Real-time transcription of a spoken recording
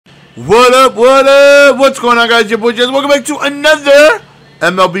What up, what up? What's going on, guys? Your boy Jess. Welcome back to another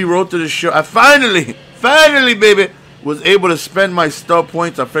MLB Road to the Show. I finally, baby, was able to spend my stub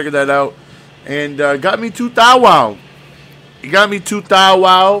points. I figured that out. And got me 2 Thou Wow. It got me 2 Thou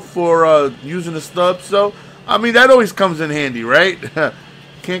Wow for using the stub. So, I mean, that always comes in handy, right?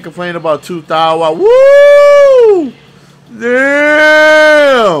 Can't complain about 2 Thou Wow. Woo!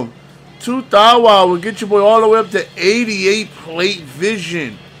 Damn! 2 Thou Wow will get your boy all the way up to 88 plate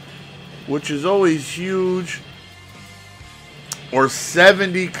vision, which is always huge. Or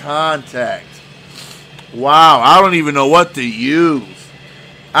 70 contact. Wow, I don't even know what to use.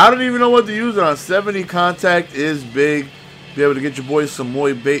 I don't even know what to use on. 70 contact is big. Be able to get your boys some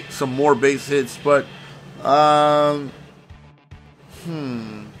more base hits, but or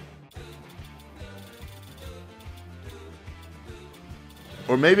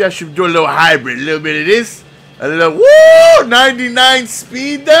maybe I should do a little hybrid, a little bit of this, a little 99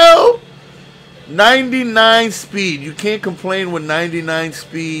 speed though. 99 speed. You can't complain with 99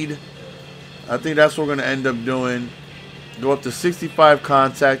 speed. I think that's what we're gonna end up doing. Go up to 65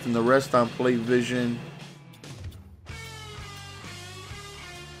 contact and the rest on plate vision.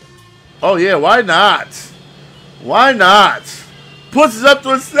 Oh yeah, why not? Why not? Puts us up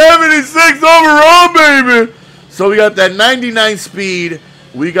to a 76 overall, baby. So we got that 99 speed.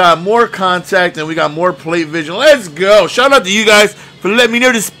 We got more contact and we got more plate vision. Let's go. Shout out to you guys for letting me know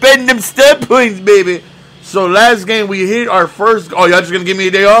to spend them step points, baby. So last game we hit our first. Oh, y'all just gonna give me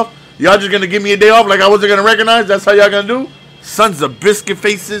a day off? Y'all just gonna give me a day off like I wasn't gonna recognize? That's how y'all gonna do? Sons of biscuit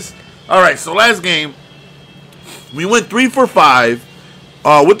faces. Alright, so last game we went 3 for 5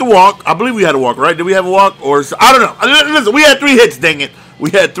 with the walk. I believe we had a walk, right? Did we have a walk? Or I don't know. Listen, we had 3 hits, dang it. We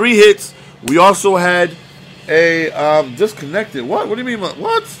had 3 hits. We also had a disconnected. What? What do you mean?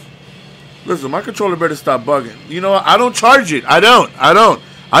 What? Listen, my controller better stop bugging. You know what? I don't charge it. I don't.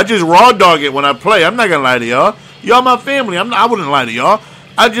 I just raw dog it when I play. I'm not gonna lie to y'all. Y'all my family. I wouldn't lie to y'all.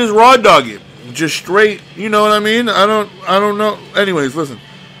 I just raw dog it. Just straight. You know what I mean? I don't know. Anyways, listen.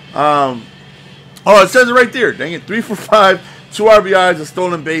 Oh, it says it right there. Dang it. 3 for 5, 2 RBIs, a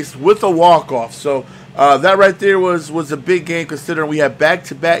stolen base with a walk-off. So that right there was a big game considering we had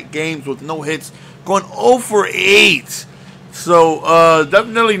back-to-back games with no hits. Going 0 for 8. So,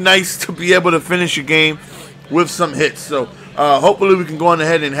 definitely nice to be able to finish a game with some hits. So, hopefully we can go on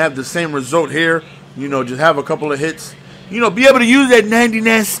ahead and have the same result here. You know, just have a couple of hits. You know, be able to use that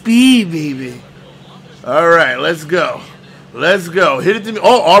 99 speed, baby. All right, let's go. Let's go. Hit it to me.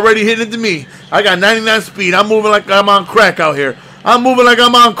 Oh, already hitting it to me. I got 99 speed. I'm moving like I'm on crack out here.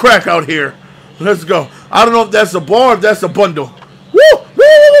 Let's go. I don't know if that's a ball or if that's a bundle. Woo!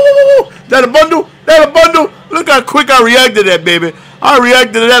 That a bundle? Look how quick I reacted to that, baby. I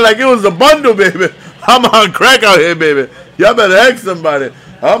reacted to that like it was a bundle, baby. I'm on crack out here, baby. Y'all better ask somebody.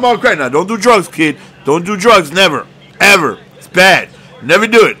 I'm on crack. Now, don't do drugs, kid. Don't do drugs. Never. Ever. It's bad. Never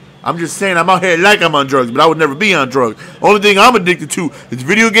do it. I'm just saying I'm out here like I'm on drugs, but I would never be on drugs. Only thing I'm addicted to is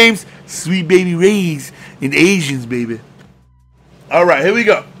video games, sweet baby rays, and Asians, baby. All right, here we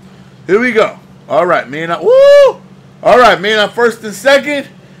go. All right, man. Woo! All right, man. I'm first and second.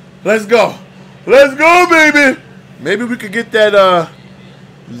 Let's go, baby. Maybe we could get that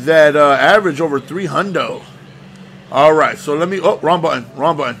average over 300. All right, so let me. Oh, wrong button.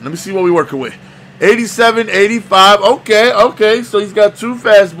 Let me see what we're working with. 87, 85. Okay. So he's got 2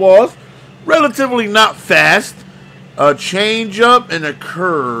 fastballs, relatively not fast. A changeup and a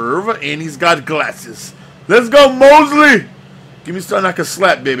curve, and he's got glasses. Let's go, Mosley. Give me something I can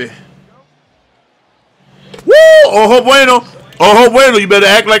slap, baby. Woo! Oh, bueno. You better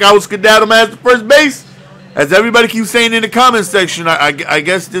act like I was skedaddle as the first base. As everybody keeps saying in the comment section, I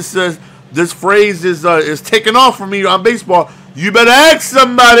guess this phrase is taking off for me on baseball. You better ask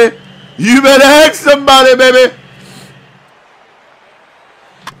somebody. Baby.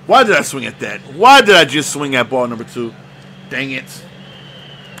 Why did I swing at that? Why did I just swing at ball number 2? Dang it.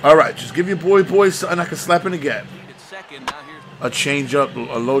 All right, just give your boy something I can slap in the gap. A changeup,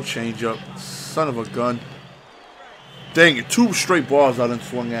 a low changeup. Son of a gun. Dang it, 2 straight balls I done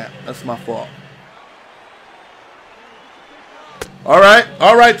swung at. That's my fault. All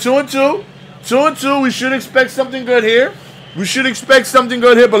right, 2 and 2. 2 and 2. We should expect something good here.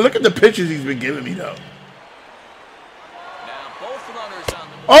 But look at the pitches he's been giving me, though.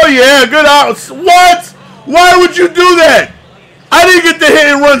 Oh, yeah, good outs. What? Why would you do that? I didn't get the hit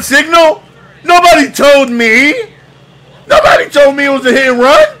and run signal. Nobody told me it was a hit and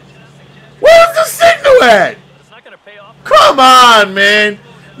run. Where's the signal at? Come on, man.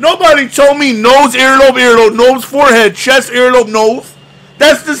 Nobody told me nose, earlobe, nose, forehead, chest, earlobe, nose.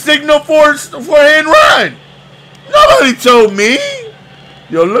 That's the signal for hit and run. Nobody told me.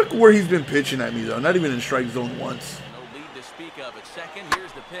 Yo, look where he's been pitching at me, though. Not even in strike zone once. No lead to speak of at second.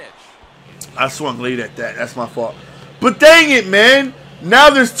 Here's the pitch. I swung late at that. That's my fault. But dang it, man. Now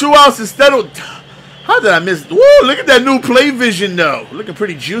there's 2 outs instead of... How did I miss? Woo, look at that new play vision, though. Looking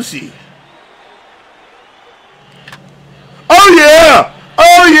pretty juicy. Oh, yeah.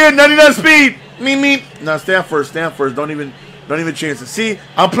 Oh, yeah. 99 speed. Me. Now, stand first. Don't even chance it. See,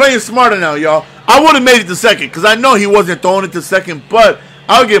 I'm playing smarter now, y'all. I would have made it to second because I know he wasn't throwing it to second, but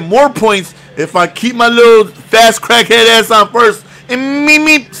I'll get more points if I keep my little fast crackhead ass on first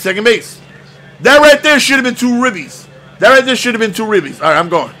and second base. That right there should have been 2 ribbies. All right, I'm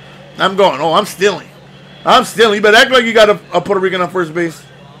going. Oh, I'm stealing. You better act like you got a Puerto Rican on first base.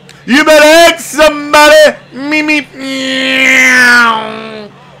 You better ask somebody.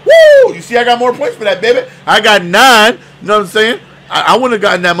 Woo! You see, I got more points for that, baby. I got 9. You know what I'm saying? I wouldn't have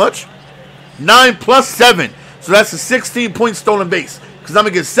gotten that much. 9 plus 7. So that's a 16-point stolen base. Because I'm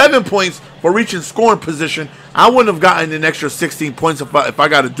going to get 7 points for reaching scoring position. I wouldn't have gotten an extra 16 points if I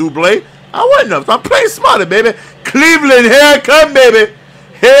got a double. I wouldn't have. So I'm playing smarter, baby. Cleveland, here I come, baby.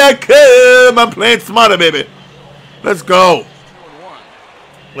 Here I come. I'm playing smarter, baby. Let's go.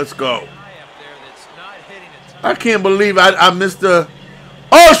 I can't believe I missed the...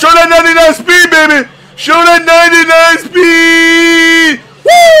 Oh, show that 99 speed, baby. Show that 99 speed.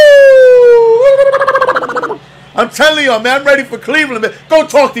 Woo! I'm telling y'all, man, I'm ready for Cleveland, man. Go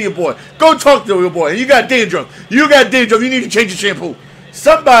talk to your boy. And you got dandruff. You need to change your shampoo.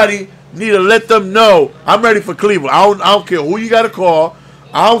 Somebody need to let them know I'm ready for Cleveland. I don't care who you got to call.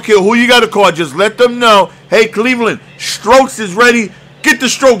 Just let them know, hey, Cleveland, Strokes is ready. Get the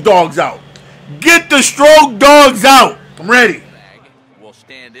stroke dogs out. I'm ready.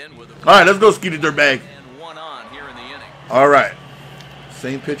 All right, let's go ski the dirt bag. All right.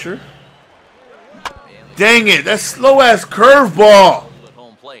 Same pitcher. Dang it, that slow-ass curveball.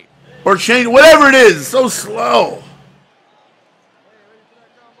 Or change, whatever it is. It's so slow.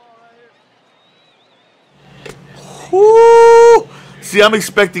 Woo! See, I'm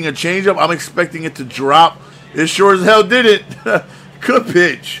expecting a changeup. I'm expecting it to drop. It sure as hell did it. Good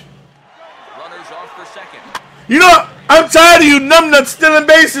pitch. You know, I'm tired of you numbnuts stealing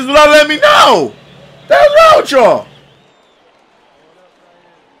bases without letting me know. That's wrong with y'all.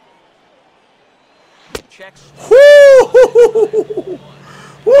 Woo!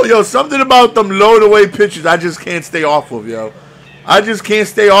 Woo, yo, something about them load away pitches I just can't stay off of, yo.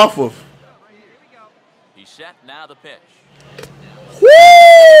 He's set, now the pitch.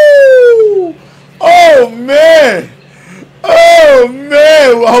 Woo! Oh, man.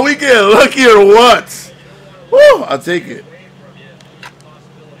 Are we getting lucky or what? Woo, I'll take it.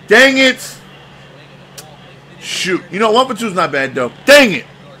 Dang it. Shoot. You know, 1 for 2 is not bad, though. Dang it.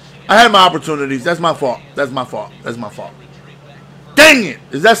 I had my opportunities. That's my fault. Dang it.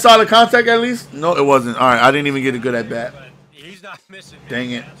 Is that solid contact at least? No, it wasn't. All right, I didn't even get a good at bat.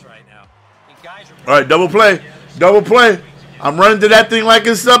 Dang it. All right, double play. I'm running to that thing like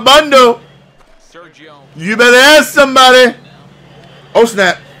it's a bundle. You better ask somebody. Oh,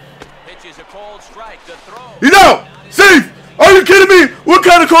 snap. You know, safe. Are you kidding me? What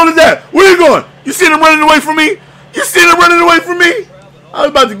kind of call is that? Where you going? You seen him running away from me? I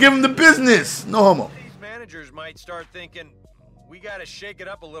was about to give him the business. No homo. These managers might start thinking, we got to shake it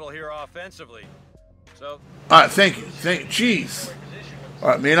up a little here offensively. So. All right, thank you. Jeez. All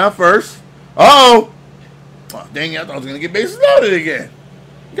right, me and I first. Uh-oh. Oh, dang it, I thought I was going to get bases loaded again.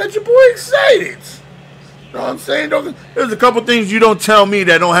 You got your boy excited. You know what I'm saying? There's a couple things you don't tell me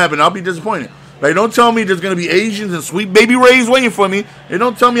that don't happen. I'll be disappointed. Like, don't tell me there's going to be Asians and sweet baby Rays waiting for me. And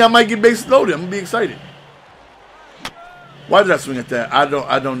don't tell me I might get bases loaded. I'm going to be excited. Why did I swing at that? I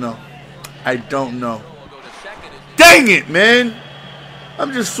don't know. Dang it, man.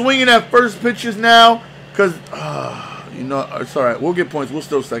 I'm just swinging at first pitches now because, you know, it's all right. We'll get points. We'll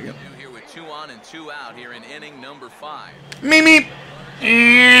still second. Here with 2 on and 2 out here in inning number 5. Meep.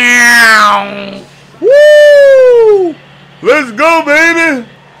 Woo! Let's go, baby.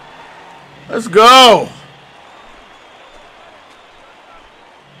 Let's go.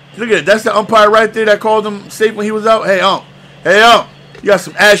 Look at it. That's the umpire right there that called him safe when he was out. Hey, ump. You got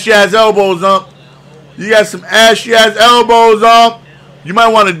some ashy-ass elbows, ump. You might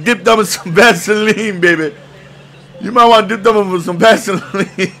want to dip them in some Vaseline, baby.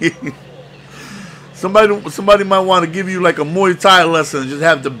 Somebody might want to give you like a Muay Thai lesson and just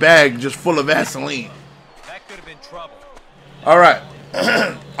have the bag just full of Vaseline. That could have been trouble. All right.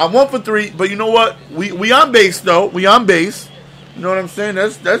 I'm 1 for 3, but you know what? We on base, though. We on base. You know what I'm saying?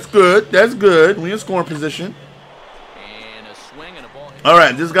 That's good. We in scoring position. And a swing and a ball. All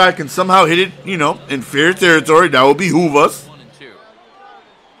right, this guy can somehow hit it, you know, in fair territory. That will behoove us. 1 and 2.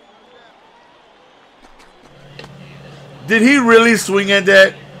 Did he really swing at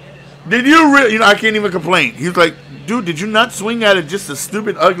that? Did you really? You know, I can't even complain. He's like, dude, did you not swing at it just a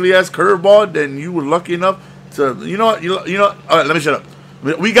stupid, ugly ass curveball? Then you were lucky enough to, you know what? You know. All right, let me shut up.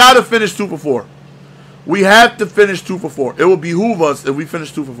 We gotta finish 2 for 4. We have to finish 2 for 4. It will behoove us if we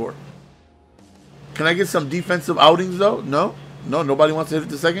finish 2 for 4. Can I get some defensive outings though? No, no, nobody wants to hit it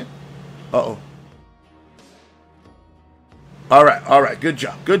the second. Uh-oh. All right. Good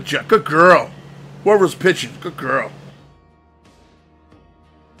job. Good girl. Whoever's pitching, good girl.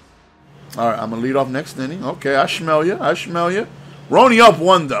 All right, I'm going to lead off next inning. Okay, I smell you. We're only up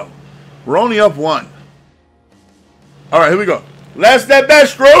 1, though. We're only up 1. All right, here we go. Last at bat,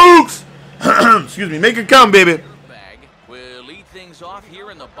 Strokes. Excuse me. Make it count, baby. We'll lead things off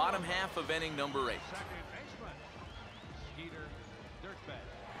here in the bottom half of inning number 8.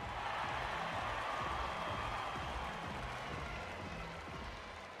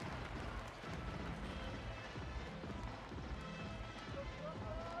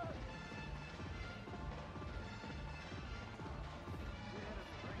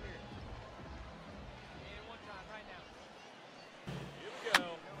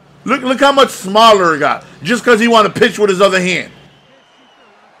 Look how much smaller he got. Just because he want to pitch with his other hand.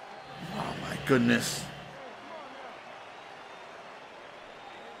 Oh, my goodness.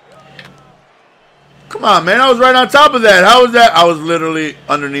 Come on, man. I was right on top of that. How was that? I was literally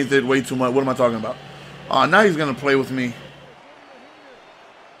underneath it way too much. What am I talking about? Oh, now he's going to play with me.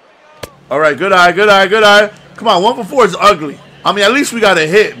 All right, good eye. Come on, 1 for 4 is ugly. I mean, at least we got a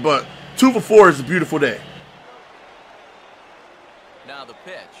hit, but 2 for 4 is a beautiful day. Now the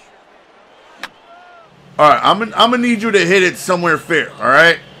pitch. All right, I'm gonna need you to hit it somewhere fair. All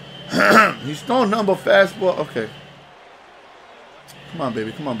right. He's throwing nothing but fastball. Okay. Come on,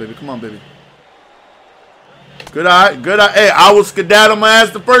 baby. Good eye. Hey, I will skedaddle my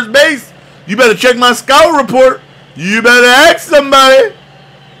ass to first base. You better check my scout report. You better ask somebody.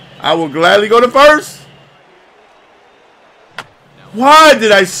 I will gladly go to first. Why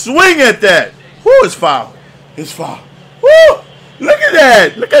did I swing at that? Whoo, it's foul. Woo! Look at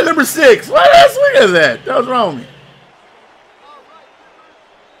that. Look at number 6. Why did I swing at that? That was wrong with me.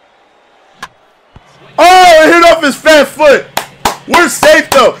 Oh, it hit off his fat foot. We're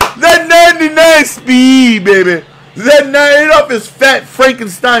safe, though. That 99 speed, baby. That hit off his fat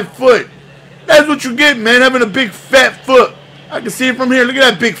Frankenstein foot. That's what you get, man, having a big fat foot. I can see it from here. Look at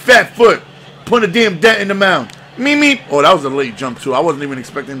that big fat foot. Putting a damn dent in the mound. Meep. Oh, that was a late jump, too. I wasn't even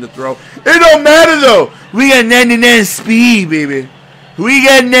expecting him to throw. It don't matter, though. We got 99 speed, baby.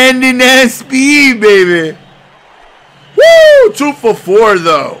 Woo! 2 for 4,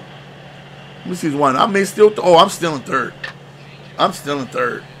 though. Let me see his one. I may still... I'm still in third.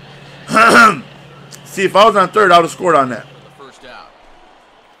 See, if I was on third, I would have scored on that.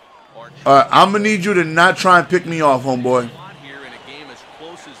 All right, I'm going to need you to not try and pick me off, homeboy.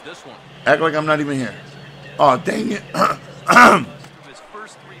 Act like I'm not even here. Oh, dang it.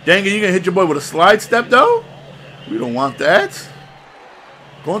 Dang it, you going to hit your boy with a slide step, though? We don't want that.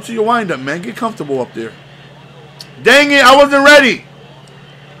 Go into your windup, man. Get comfortable up there. Dang it, I wasn't ready.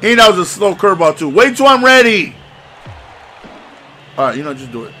 And that was a slow curveball, too. Wait till I'm ready. All right,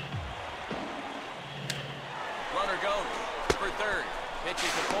 just do it. Runner goes for third. Pitches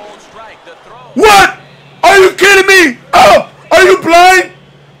a cold strike. The throw. What? Are you kidding me? Oh, are you blind?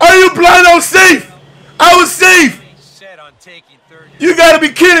 I was safe. Set on taking third. You got to be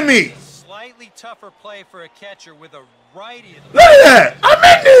kidding me. Slightly tougher play for a catcher with a righty. Look at that. I'm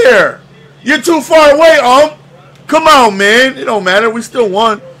in there. You're too far away, Come on, man. It don't matter. We still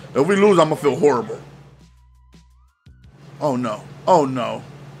won. If we lose, I'm going to feel horrible. Oh, no.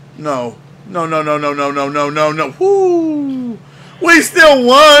 No. Woo. We still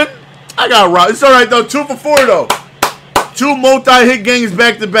won. I got robbed. It's all right, though. 2 for 4, though. 2 multi-hit games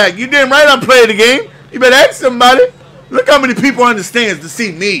back-to-back. You didn't right on play the game. You better ask somebody. Look how many people on the stands to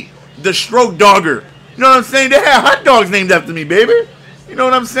see me, the stroke dogger. You know what I'm saying? They had hot dogs named after me, baby. You know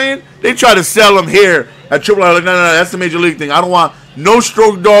what I'm saying? They try to sell them here at AAA. Like, no, that's the major league thing. I don't want no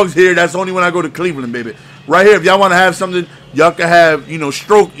stroke dogs here. That's only when I go to Cleveland, baby. Right here, if y'all want to have something, y'all can have,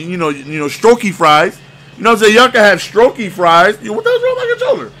 strokey fries. You know what I'm saying? Y'all can have strokey fries. What the hell's wrong with my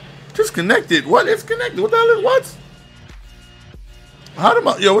controller? Disconnected. What? It's connected. What the hell is what? What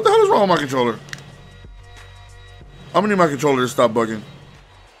the hell is wrong with my controller? I'm gonna need my controller to stop bugging.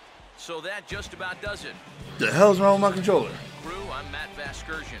 So that just about does it. The hell's wrong with my controller? Crew, I'm Matt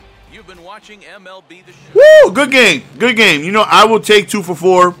Vasgersian. You've been watching MLB The Show. Woo! Good game. I will take 2 for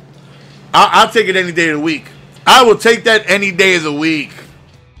 4. I'll take it any day of the week. I will take that any day of the week.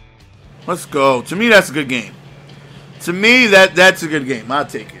 Let's go. To me, that's a good game. To me, that's a good game. I'll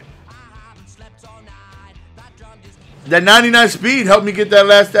take it. That 99 speed helped me get that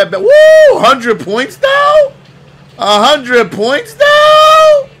last at bat. Woo! 100 points now? 100 points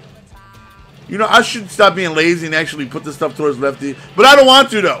now? You know, I should stop being lazy and actually put this stuff towards lefty. But I don't want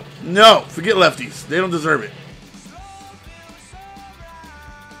to, though. No, forget lefties. They don't deserve it.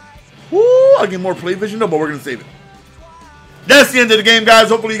 Woo! I'll get more play vision, though, but we're going to save it. That's the end of the game, guys.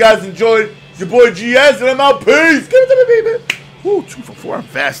 Hopefully you guys enjoyed. It's your boy GS, and I'm out. Peace. Give it to me, baby. Woo, 2 for 4. I'm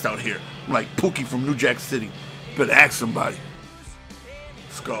fast out here. I'm like Pookie from New Jack City. Better ask somebody.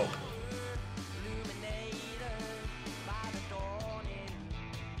 Let's go.